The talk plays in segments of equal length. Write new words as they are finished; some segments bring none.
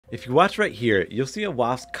If you watch right here, you'll see a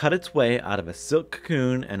wasp cut its way out of a silk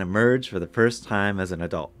cocoon and emerge for the first time as an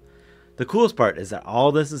adult. The coolest part is that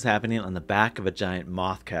all this is happening on the back of a giant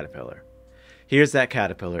moth caterpillar. Here's that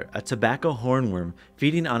caterpillar, a tobacco hornworm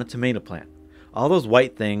feeding on a tomato plant. All those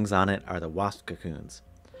white things on it are the wasp cocoons.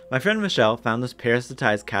 My friend Michelle found this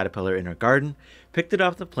parasitized caterpillar in her garden, picked it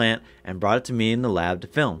off the plant, and brought it to me in the lab to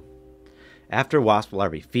film. After wasp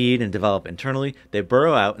larvae feed and develop internally, they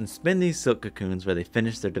burrow out and spin these silk cocoons where they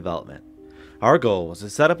finish their development. Our goal was to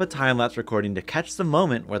set up a time-lapse recording to catch the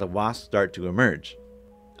moment where the wasps start to emerge.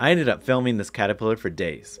 I ended up filming this caterpillar for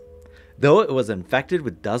days. Though it was infected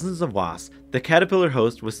with dozens of wasps, the caterpillar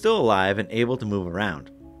host was still alive and able to move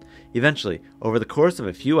around. Eventually, over the course of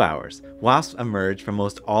a few hours, wasps emerged from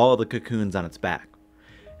most all of the cocoons on its back.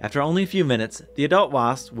 After only a few minutes, the adult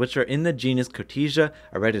wasps, which are in the genus Cotesia,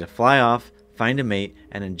 are ready to fly off, find a mate,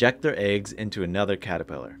 and inject their eggs into another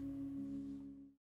caterpillar.